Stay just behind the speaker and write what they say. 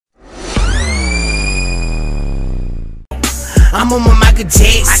I'm on my Michael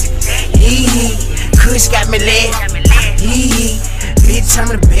Jackson. Kush got me lit. Bitch, I'm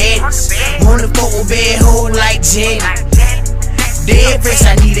the baddest. Wanna fuck with bad hoe like Jenny. Dead fresh,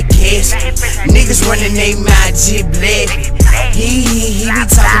 I need a cash. Niggas running they mouth, just bled. He be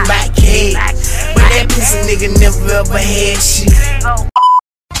talking about cash, but that pussy nigga never ever had shit.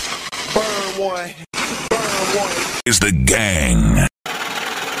 Burn one. Is the gang.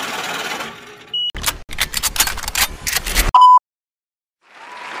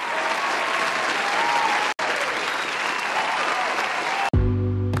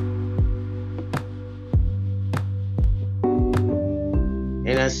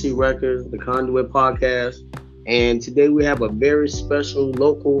 NSC Records, the Conduit Podcast, and today we have a very special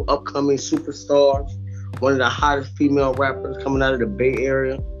local upcoming superstar, one of the hottest female rappers coming out of the Bay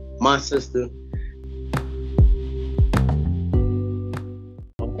Area, my sister.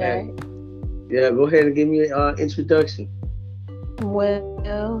 Okay. Yeah, go ahead and give me an introduction. Well,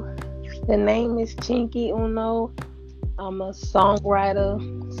 the name is Chxnky. I'm a songwriter,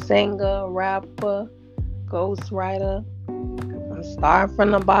 singer, rapper, ghostwriter. I'm starting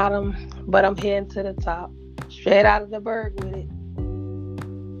from the bottom, but I'm heading to the top. Straight out of the Berg with it.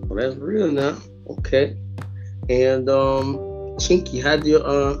 Well, that's real now. Okay. And Chxnky, how'd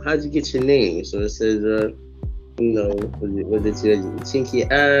you get your name? So it says was it your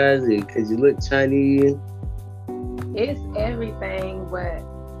Chxnky eyes? Because you look Chinese. It's everything, but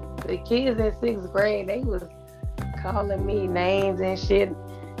the kids in 6th grade, they was calling me names and shit.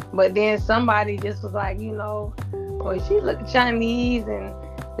 But then somebody just was like, oh, she look Chinese, and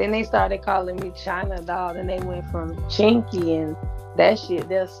then they started calling me China Doll, and they went from Chxnky, and that shit,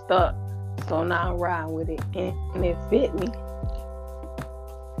 they're stuck. So now I'm riding with it, and it fit me.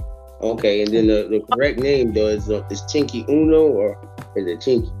 Okay, and then the correct name though is Chxnky Uno, or is it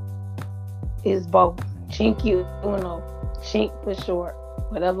Chxnky? It's both. Chxnky Uno. Chink for short.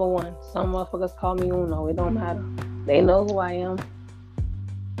 Whatever one. Some motherfuckers call me Uno. It don't matter. They know who I am.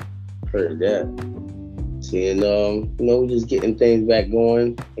 Heard that. See, and we're just getting things back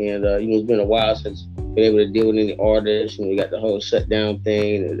going, and it's been a while since we've been able to deal with any artists. We got the whole shutdown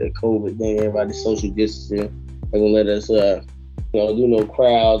thing, the COVID thing, everybody social distancing. They gonna let us do no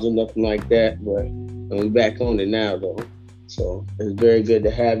crowds or nothing like that, but we're back on it now though. So it's very good to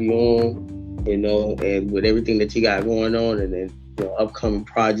have you on, and with everything that you got going on, and then upcoming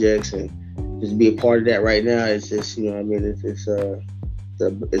projects, and just be a part of that right now. It's just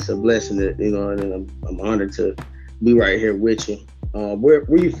it's a blessing that and I'm honored to be right here with you. Where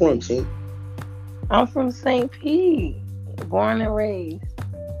you from, Chxnky? I'm from St. Pete, born and raised.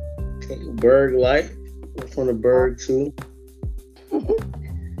 Okay, Berg life. I'm from the Berg too.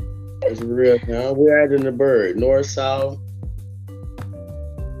 It's real now. We're at in the Berg, north, south.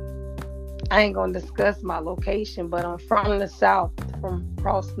 I ain't gonna discuss my location, but I'm from the south, from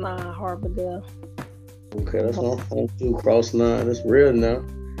Cross 9, Harbordale. Okay, that's what I'm from too. Cross 9. That's real now.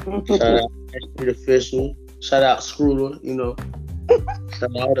 Shout out Street Official. Shout out Scrooter.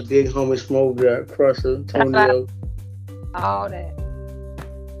 Shout out all the big homies from over there. Crusher, Tonio. All that.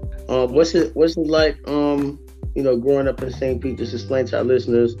 What's it like? Growing up in St. Pete. Just explain to our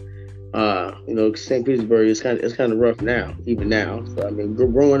listeners. St. Petersburg is kind of rough now, even now. So I mean,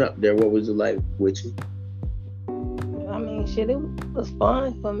 growing up there, what was it like with you? I mean, shit, it was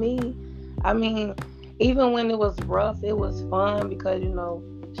fun for me. I mean, even when it was rough, it was fun because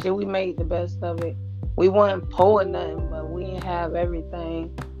we made the best of it. We weren't poor or nothing, but we didn't have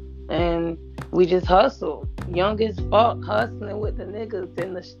everything, and we just hustled. Young as fuck, hustling with the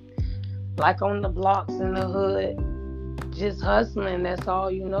niggas like on the blocks in the hood. Just hustling, that's all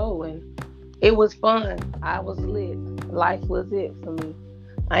and it was fun. I was lit. Life was it for me.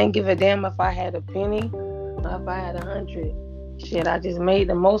 I ain't give a damn if I had a penny or if I had 100. Shit, I just made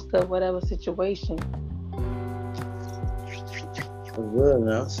the most of whatever situation. That's good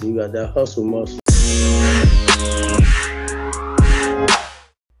now. So you got that hustle muscle.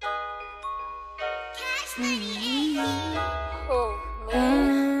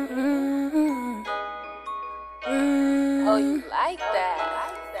 Oh, you like that?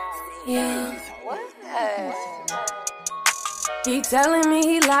 Yeah. What? He telling me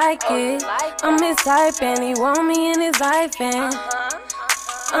he like it. I'm his type and he want me in his life, and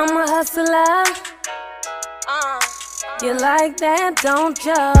I'm a hustler. You like that, don't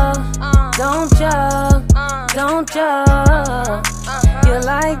ya? Don't ya? Don't ya? You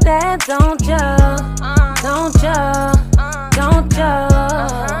like that, don't ya? Don't ya? Don't ya?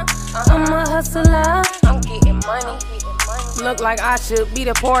 I'm a hustler. I'm getting money. Look like I should be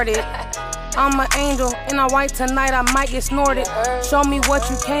deported. I'm an angel, and I white tonight, I might get snorted. Show me what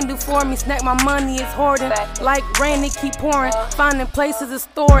you can do for me, snack my money is hoarding. Like rain, it keep pouring, finding places to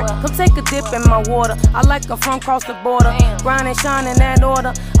store it. Come take a dip in my water, I like them from across the border. Grind and shine in that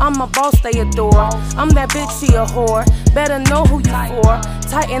order, I'm a boss, they adore. I'm that bitch, she a whore, better know who you for.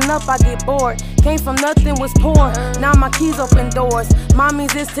 Tighten up, I get bored, came from nothing, was poor. Now my keys open doors,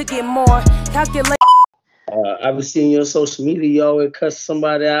 mommy's is to get more. Calculate. I've been seeing you on social media. You always cuss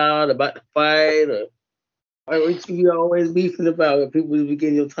somebody out about the fight, or what you always beefing about when people be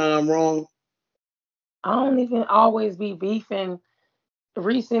getting your time wrong. I don't even always be beefing.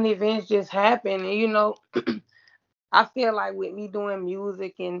 Recent events just happen, and I feel like with me doing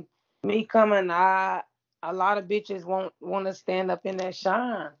music and me coming out, a lot of bitches won't want to stand up in that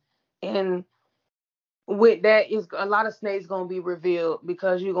shine. And with that, is a lot of snakes gonna be revealed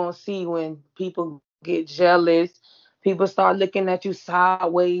because you're gonna see when people get jealous, people start looking at you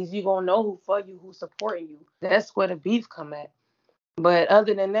sideways. You gonna know who for you, who supporting you. That's where the beef come at. But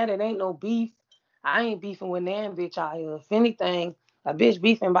other than that, it ain't no beef. I ain't beefing with nan bitch out here. If anything, a bitch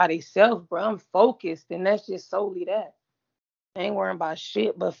beefing by themselves, bro. I'm focused, and that's just solely that. I ain't worrying about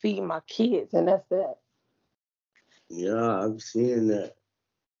shit but feeding my kids, and that's that. Yeah, I'm seeing that.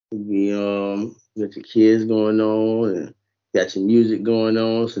 Got your kids going on and got your music going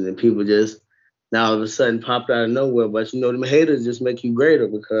on, so then people just now all of a sudden pop out of nowhere. But them haters just make you greater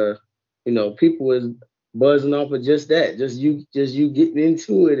because people is buzzing off of just that, just you getting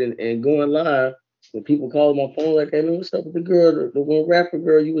into it and going live. When people call my phone like, "Hey man, what's up with the girl, the one rapper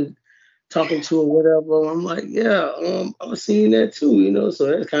girl you was talking to or whatever?" I'm like, "Yeah, I'm seeing that too." So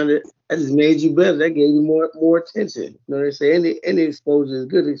that just made you better. That gave you more attention. They say any exposure is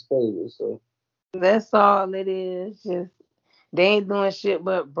good exposure. So That's all it is. Just they ain't doing shit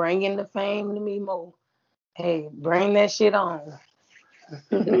but bringing the fame to me more. Hey, bring that shit on.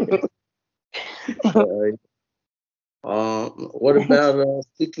 uh, what about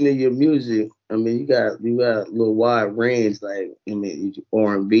speaking of your music? I mean, you got a little wide range. Like, I mean,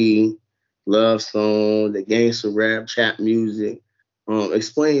 R&B, love song, the gangster rap, trap music.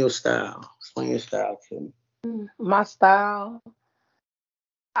 Explain your style. Explain your style to me. My style,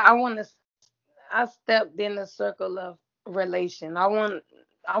 I want to. I stepped in the circle of relation. I want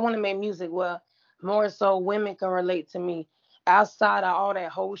to make music where more so women can relate to me. Outside of all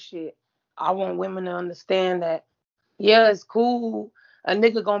that whole shit, I want women to understand that yeah, it's cool. A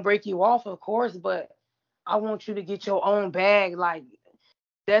nigga gonna break you off, of course, but I want you to get your own bag. Like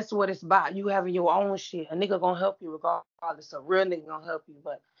that's what it's about. You having your own shit. A nigga gonna help you regardless. A real nigga gonna help you.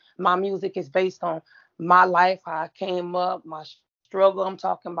 But my music is based on my life, how I came up, my struggle. I'm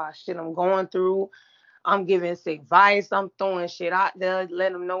talking about shit I'm going through. I'm giving advice. I'm throwing shit out there,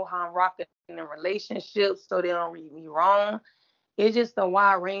 let them know how I'm rocking in relationships so they don't read me wrong. It's just a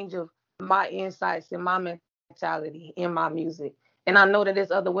wide range of my insights and my mentality in my music. And I know that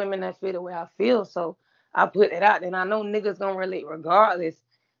there's other women that feel the way I feel. So I put it out there. And I know niggas gonna relate regardless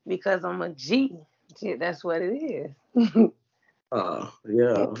because I'm a G. Shit, that's what it is.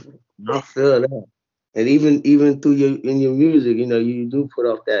 Yeah, I feel that. And even through your music, you do put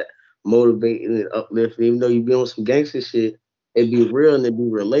off that motivating and uplifting. Even though you be on some gangster shit, it be real and it be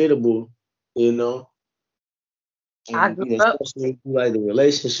relatable. You know, I and grew up. especially like the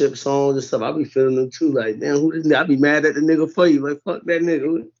relationship songs and stuff, I be feeling them too. Like, damn, who this nigga? I be mad at the nigga for you. Like, fuck that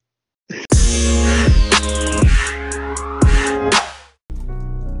nigga.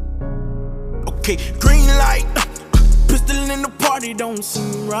 Okay, green light. Pistol in the party don't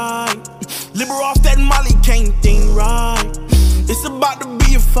seem right. Liber off that Molly can't think right. It's about to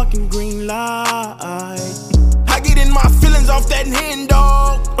be a fucking green light. I get in my feelings off that hand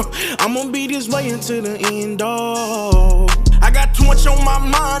dog. I'm gonna be this way until the end dog. I got too much on my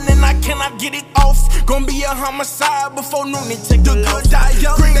mind and I cannot get it off. Gonna be a homicide before noon and take the good die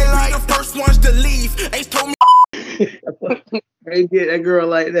young. Green light, the first ones to leave. Ace told me. They get that girl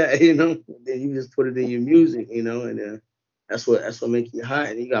like that. Then you just put it in your music, and that's what makes you hot.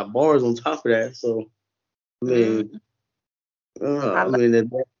 And you got bars on top of that. So I Mm, mean, I I love,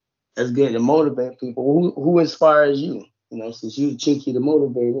 mean that's good to motivate people. Who inspires you? Since you Chinky the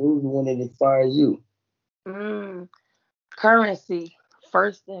motivator, who's the one that inspires you? mm, Currency.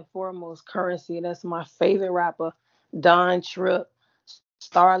 First and foremost, Currency. That's my favorite rapper. Don Tripp,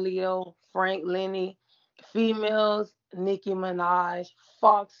 Starleo, Frank Lenny, females, Nicki Minaj,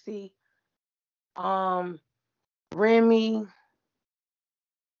 Foxy, um, Remy,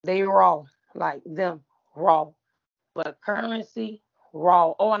 they raw, like them, raw. But Currency,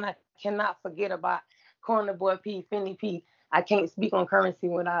 raw. Oh, and I cannot forget about Corner Boy P, Finny P. I can't speak on Currency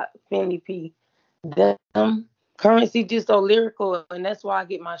without Finny P. Them, Currency just so lyrical, and that's where I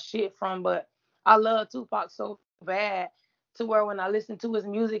get my shit from. But I love Tupac so bad to where when I listen to his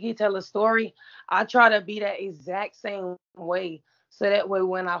music, he tell a story. I try to be that exact same way, so that way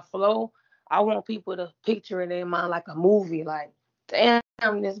when I flow, I want people to picture it in mind like a movie. Like, damn,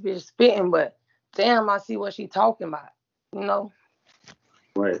 this bitch spitting, but damn, I see what she talking about. You know?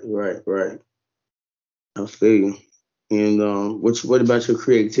 Right. I feel you. And what about your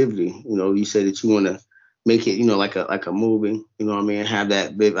creativity? You know, you said that you want to make it, you know, like a movie. You know what I mean? Have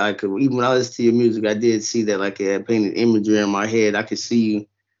that bit. Even when I listen to your music, I did see that like it had painted imagery in my head. I could see you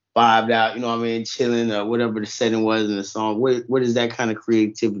vibed out. You know what I mean? Chilling or whatever the setting was in the song. Where does that kind of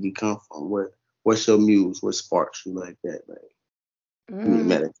creativity come from? What's your muse? What sparks you like that? Like you need Mm,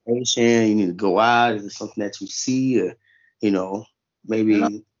 meditation. You need to go out. Is it something that you see or you know no,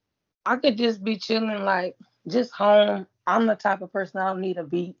 maybe? I could just be chilling, like just home. I'm the type of person I don't need a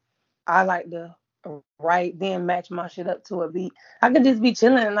beat. I like to write, then match my shit up to a beat. I could just be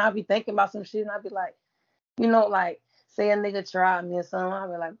chilling and I'll be thinking about some shit and I'll be like, like say a nigga tried me or something,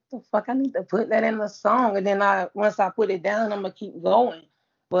 I'll be like, what the fuck, I need to put that in the song. And then once I put it down, I'm gonna keep going.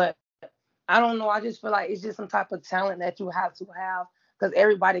 But I don't know, I just feel like it's just some type of talent that you have to have because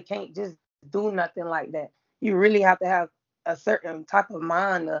everybody can't just do nothing like that. You really have to have a certain type of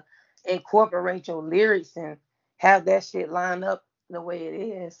mind to incorporate your lyrics and have that shit line up the way it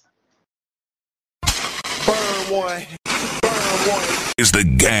is. Burn one. Is the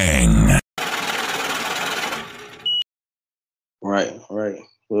gang. Right.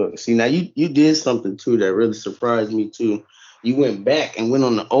 Look, see now you did something too that really surprised me too. You went back and went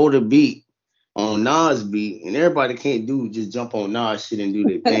on the older beat, on Nas beat, and everybody can't do just jump on Nas shit and do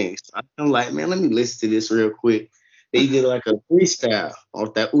their thing. So I'm like, man, let me listen to this real quick. They did like a freestyle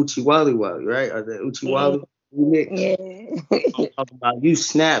off that Uchi Wally Wally, right? Or the Uchi Yeah. Wally remix. I'm Yeah. talking about you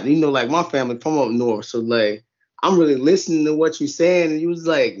snap. You know, like my family from up north, so like I'm really listening to what you're saying, and you was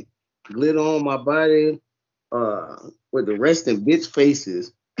like glitter on my body, uh, with the resting bitch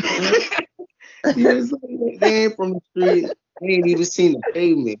faces. You was like, they ain't from the street. They ain't even seen the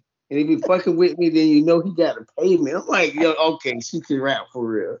pavement. And if you fucking with me, then you know he got a pavement. I'm like, yo, okay, she can rap for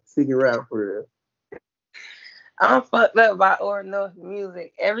real. She can rap for real. I'm fucked up by North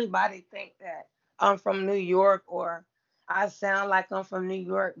music. Everybody think that I'm from New York or I sound like I'm from New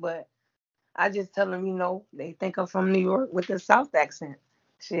York, but I just tell them, they think I'm from New York with a South accent.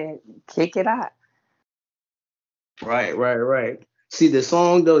 Shit, kick it out. Right. See the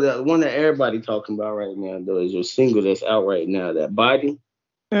song though, the one that everybody talking about right now though is your single that's out right now, that body.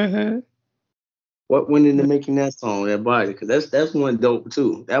 Mm-hmm. What went into making that song, that body? Cause that's one dope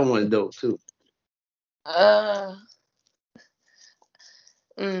too. That one's dope too. Uh,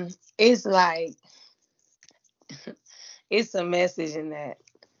 it's like it's a message in that,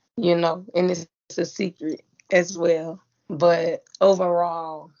 and it's a secret as well. But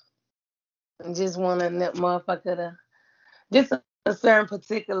overall, I just want a motherfucker to just a certain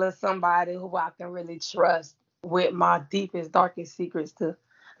particular somebody who I can really trust with my deepest, darkest secrets to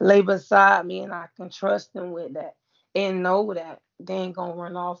lay beside me, and I can trust them with that and know that they ain't gonna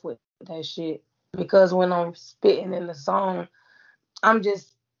run off with that shit. Because when I'm spitting in the song, I'm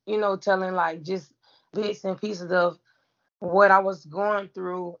just, telling like just bits and pieces of what I was going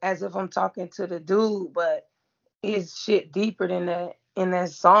through as if I'm talking to the dude, but it's shit deeper than that in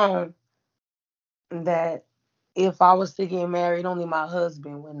that song that if I was to get married, only my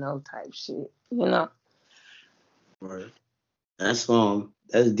husband would know type shit. Right. That's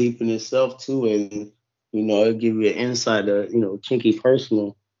deep in itself too, and it give you an insight of Chxnky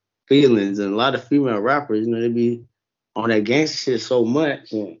personal feelings, and a lot of female rappers, they be on that gangster shit so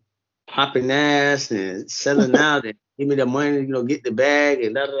much and popping ass and selling out and give me the money, get the bag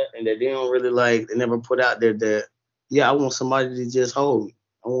and and that they don't really like. They never put out there that yeah, I want somebody to just hold me.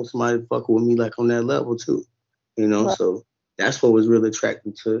 I want somebody to fuck with me like on that level too, Right. So that's what was really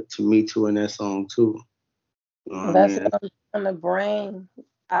attracting to me too in that song too. You know what I That's mean? what I'm trying to bring.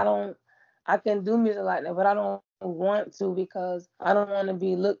 I don't, I can do music like that, but I don't want to because I don't want to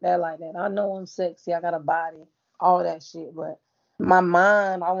be looked at like that. I know I'm sexy, I got a body, all that shit, but my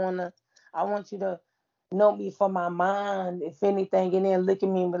mind, I want you to know me for my mind, if anything, and then look at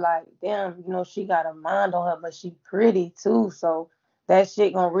me and be like, damn, she got a mind on her, but she pretty too, so that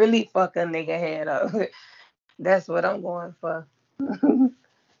shit gonna really fuck a nigga head up. That's what I'm going for.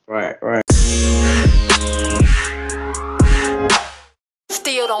 Right.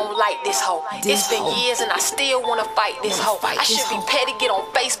 Still don't like fight this hoe. It's been years and I still wanna fight this hoe. I should be petty, get on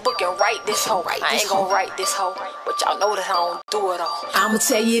Facebook and write this hoe. I ain't gonna write this hoe, but y'all know that I don't do it all. I'ma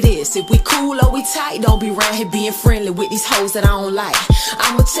tell you this, if we cool or we tight, don't be around here being friendly with these hoes that I don't like.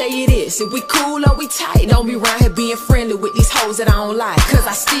 I'ma tell you this, if we cool or we tight, don't be around here being friendly with these hoes that I don't like. Cause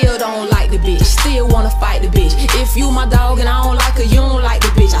I still don't like the bitch, still wanna fight the bitch. If you my dog and I don't like her, you don't like the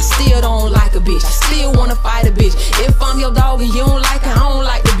bitch. I still don't like a bitch, I still wanna fight a bitch. If I'm your dog and you don't like her, I don't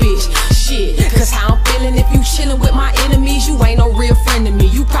like the bitch. Shit, cause how I'm feeling if you chillin' with my enemies, you ain't no real friend to me.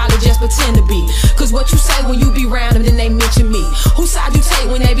 You probably just pretend to be. Cause what you say when you be round them, then they mention me. Whose side you take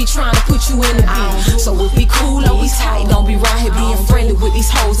when they be trying to put you in the beat? So if we cool or we tight, don't be round here being friendly with these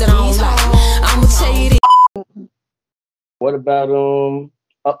hoes that I don't like. I'ma tell you this. What about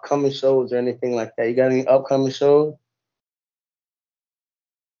upcoming shows or anything like that? You got any upcoming shows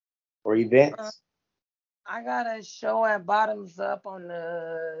or events? I got a show at Bottoms Up on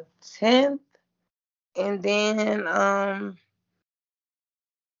the 10th, and then I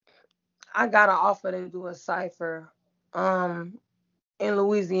got an offer to do a cypher in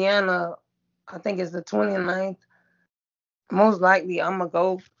Louisiana. I think it's the 29th. Most likely I'm gonna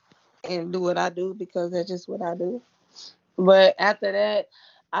go and do what I do because that's just what I do. But after that,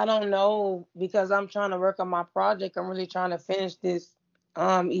 I don't know, because I'm trying to work on my project. I'm really trying to finish this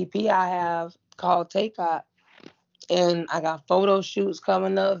EP I have called Take Out. And I got photo shoots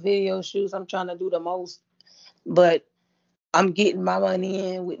coming up, video shoots. I'm trying to do the most. But I'm getting my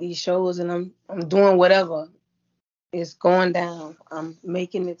money in with these shows, and I'm doing whatever. It's going down. I'm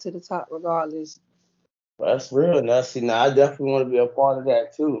making it to the top regardless. That's real. Now, see, I definitely want to be a part of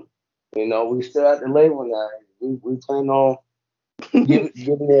that too. You know, we still at the label now. We plan on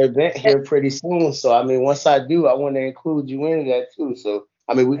giving the event here pretty soon. So, I mean, once I do, I want to include you in that too. So,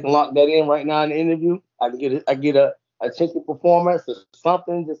 I mean, we can lock that in right now in the interview. I get a Chxnky performance or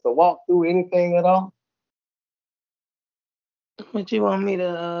something, just to walk through anything at all. But you want me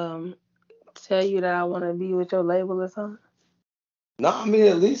to tell you that I want to be with your label or something? No, I mean,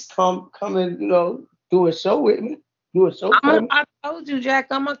 at least come and, do a show with me. Do a show for me. I told you, Jack,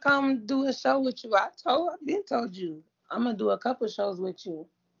 I'm going to come do a show with you. I've been told you. I'm going to do a couple shows with you.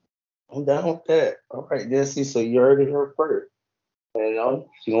 I'm down with that. All right, then, see, so you heard it here first.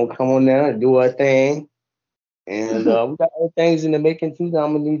 She's going to come on there and do her thing. And we got other things in the making, too, that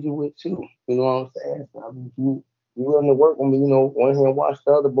I'm going to need you with, too. You know what I'm saying? So, I mean, you willing to work with me, one hand wash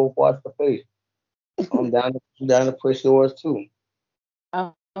the other, both wash the face. I'm down to push yours, too.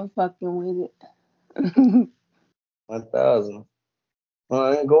 I'm fucking with it. 1,000. All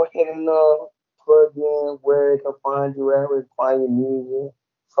right, go ahead and plug in where they can find you at, where they can find your music,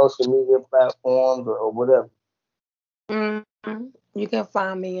 social media platforms, or whatever. You can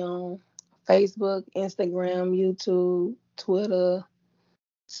find me on Facebook, Instagram, YouTube, Twitter,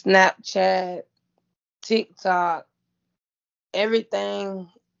 Snapchat, TikTok, everything,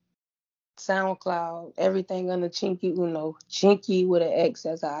 SoundCloud, everything under Chxnky Uno. Chxnky with an X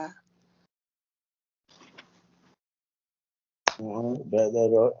as I. All right, back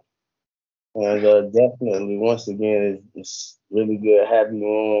that up. And definitely, once again, it's really good having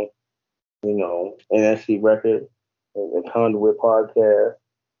you on, NSC Record, the Conduit Podcast.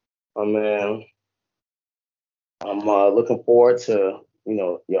 Man, I'm looking forward to,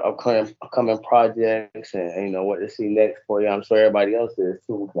 your upcoming projects and, what to see next for you. I'm sure everybody else is,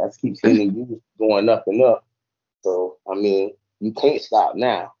 too. I keep seeing the views going up and up. So, I mean, you can't stop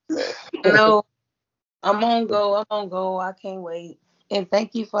now. No. I'm on go. I can't wait. And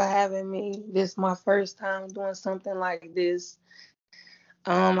thank you for having me. This is my first time doing something like this.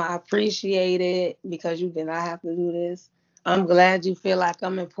 I appreciate it because you did not have to do this. I'm glad you feel like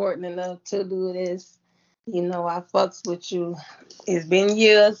I'm important enough to do this. I fucks with you. It's been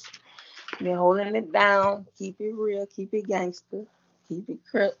years. Been holding it down. Keep it real. Keep it gangster. Keep it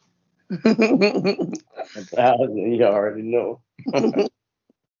crip. 1,000. You already know.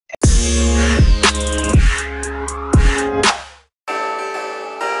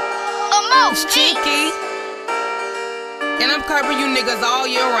 It's Chxnky, and I'm covering you niggas all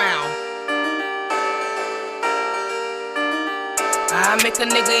year round. I make a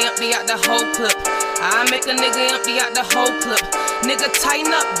nigga empty out the whole clip. Nigga, tighten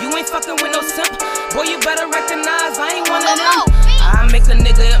up, you ain't fucking with no simp. Boy, you better recognize I ain't one of them. I make a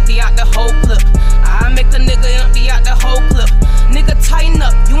nigga empty out the whole clip. Nigga, tighten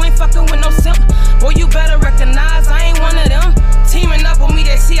up, you ain't fucking with no simp. Boy, you better recognize I ain't one of them. Teaming up with me,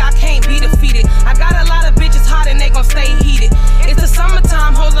 they see I can't be defeated. I got a lot of bitches hot and they gon' stay heated. It's the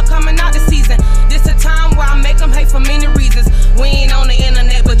summertime, hoes are coming out this season. This a time where I make them hate for many reasons. We ain't on the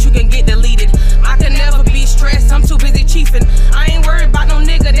internet, but you can get deleted. I can never be stressed, I'm too busy chiefing. I ain't worried about no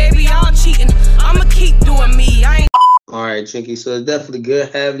nigga, they be right, Chxnky. So it's definitely good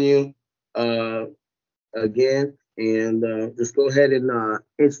having you again. And just go ahead and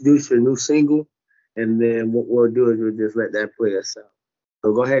introduce your new single. And then what we'll do is we'll just let that play us out.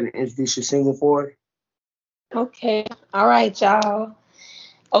 So go ahead and introduce your single for us. Okay. All right, y'all.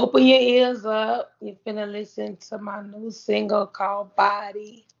 Open your ears up. You're finna listen to my new single called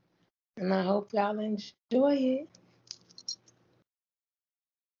Body. And I hope y'all enjoy it.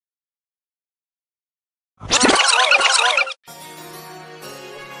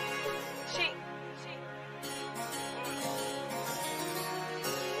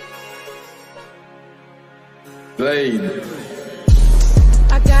 Blade.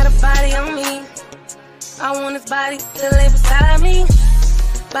 I got a body on me. I want his body to lay beside me.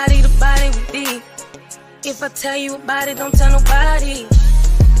 Body to body we deep. If I tell you about it, don't tell nobody.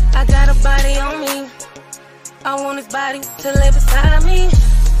 I got a body on me. I want his body to lay beside me.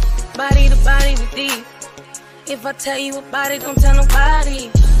 Body to body we deep. If I tell you about it, don't tell nobody.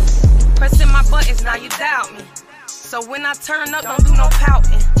 Pressing my buttons, now you doubt me. So when I turn up, don't do no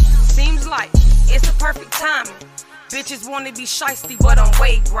pouting. Seems like it's the perfect timing. Bitches wanna be shiesty, but I'm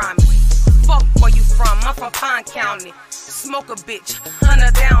way grimy. Fuck where you from, I'm from Pine County. Smoke a bitch,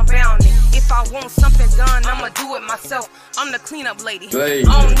 100 down bounty. If I want something done, I'ma do it myself. I'm the cleanup lady, I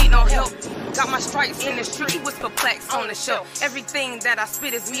don't need no help. Got my stripes in the street, was perplexed on the shelf. Everything that I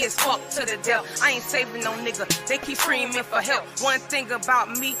spit is me as fuck to the death. I ain't saving no nigga, they keep screaming for help. One thing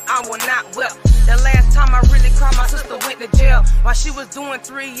about me, I will not well. The last time I really cried, my sister went to jail. While she was doing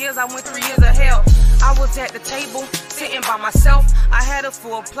 3 years, I went 3 years of hell. I was at the table, sitting by myself. I had a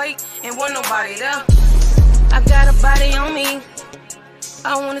full plate, and wasn't nobody there. I got a body on me.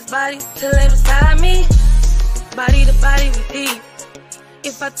 I want his body to lay beside me. Body to body we deep.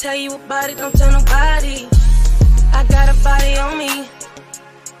 If I tell you about it, don't tell nobody. I got a body on me.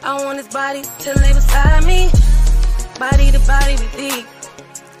 I want his body to lay beside me. Body to body we deep.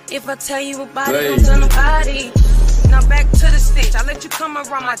 If I tell you about it, don't tell nobody. Now back to the stitch, I let you come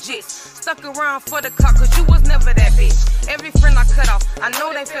around my jits. Stuck around for the car, cause you was never that bitch. Every friend I cut off, I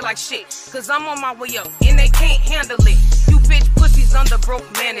know they feel like shit. Cause I'm on my way up, and they can't handle it. You bitch pussies under broke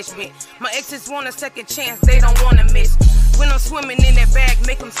management. My exes want a second chance, they don't wanna miss. When I'm swimming in that bag,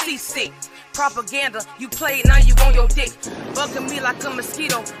 make them seasick. Propaganda, you played, now you on your dick. Bugging me like a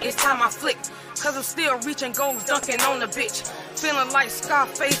mosquito, it's time I flick. Cause I'm still reaching goals, dunking on the bitch. Feeling like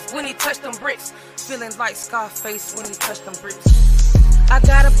Scarface when he touched them bricks. Feeling like Scarface when he touched them bricks. I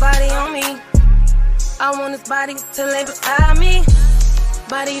got a body on me. I want his body to lay beside me.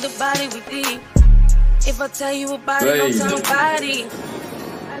 Body to body we deep. If I tell you about it, don't tell nobody.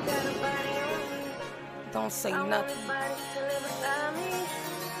 I got a body on me. Don't say nothing.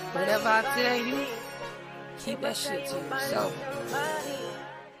 Whatever Whatever I tell you, keep that shit to yourself.